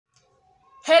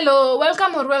Hello,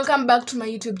 welcome back to my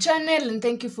YouTube channel, and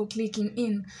thank you for clicking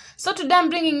in. So today I'm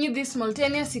bringing you this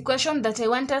simultaneous equation that I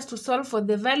want us to solve for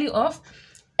the value of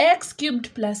x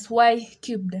cubed plus y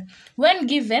cubed. When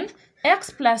given x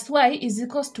plus y is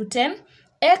equals to 10,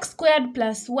 x squared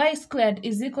plus y squared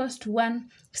is equals to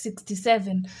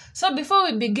 167. So before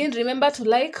we begin, remember to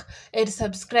like and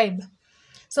subscribe.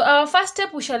 So our first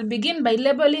step, we shall begin by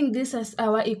labeling this as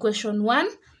our equation 1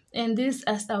 and this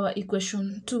as our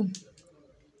equation 2.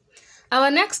 Our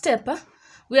next step,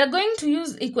 we are going to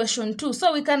use equation 2.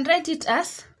 So we can write it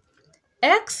as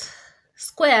x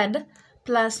squared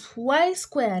plus y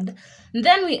squared.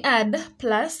 Then we add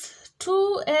plus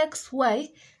 2xy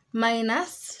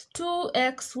minus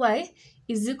 2xy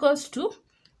is equals to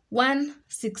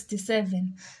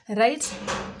 167, right?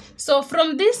 So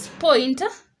from this point,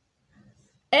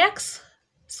 x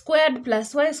squared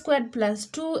plus y squared plus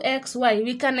 2xy,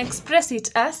 we can express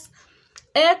it as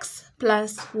x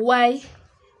plus y,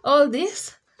 all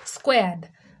this squared,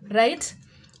 right?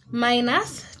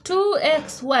 Minus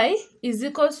 2xy is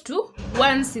equals to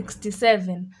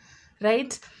 167,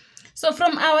 right? So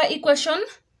from our equation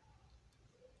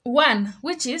 1,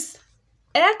 which is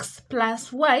x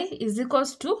plus y is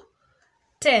equals to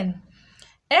 10.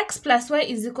 X plus y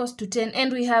is equals to 10,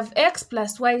 and we have x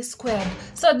plus y squared.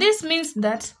 So this means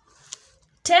that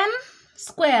 10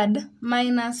 squared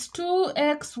minus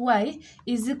 2xy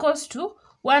is equals to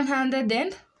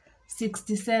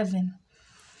 167.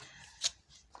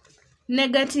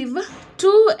 Negative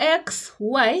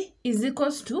 2xy is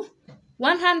equals to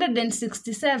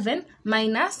 167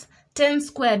 minus 10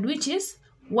 squared, which is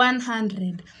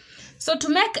 100. So to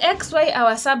make xy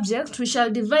our subject, we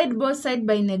shall divide both sides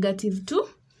by negative 2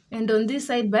 and on this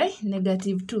side by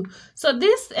negative 2. So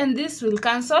this and this will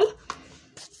cancel.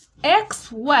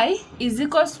 Xy is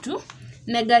equals to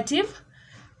negative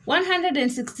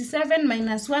 167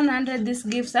 minus 100. This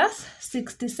gives us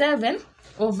 67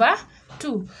 over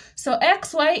 2. So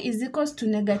xy is equals to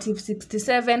negative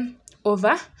 67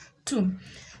 over 2.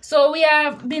 So we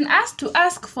have been asked to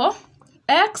ask for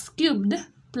x cubed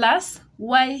plus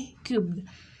y cubed.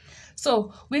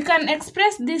 So we can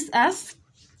express this as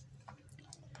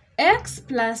x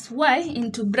plus y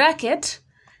into bracket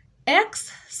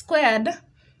x squared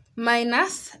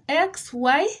minus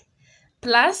xy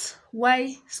plus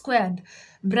y squared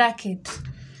bracket.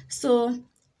 So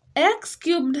x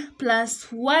cubed plus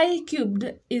y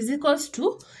cubed is equals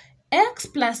to x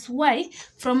plus y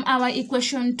from our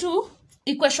equation 1,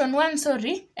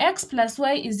 x plus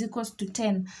y is equals to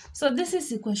 10. So this is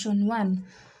equation 1.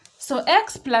 So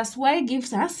x plus y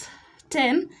gives us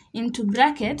 10 into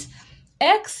bracket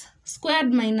x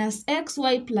squared minus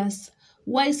xy plus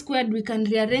y squared. We can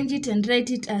rearrange it and write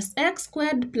it as x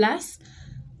squared plus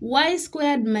y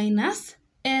squared minus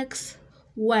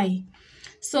xy.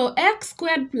 So x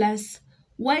squared plus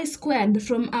y squared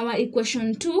from our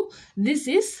equation 2, this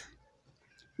is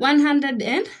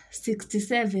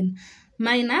 167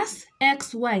 minus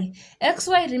xy.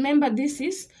 Xy, remember, this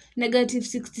is negative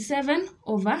 67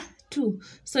 over 2.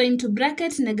 So into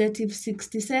bracket negative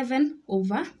 67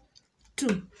 over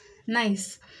 2.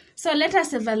 Nice. So let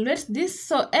us evaluate this.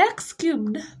 So x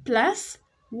cubed plus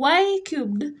y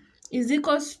cubed is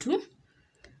equals to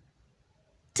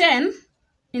 10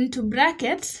 into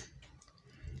bracket.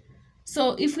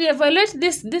 So if we evaluate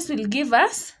this, this will give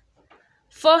us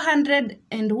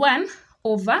 401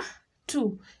 over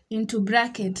 2 into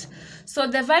bracket. So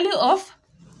the value of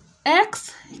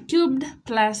x cubed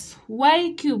plus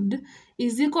y cubed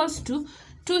is equals to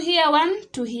 2 here 1,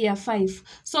 2 here 5.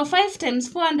 So 5 times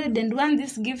 401,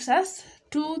 this gives us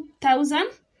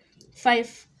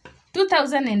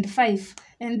 2005.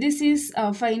 And this is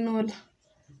our final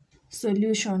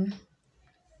solution.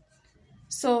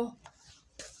 So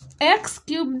x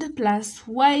cubed plus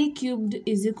y cubed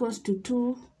is equals to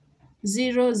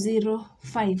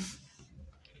 2005.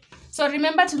 So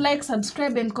remember to like,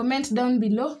 subscribe, and comment down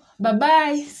below. Bye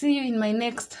bye. See you in my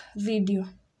next video.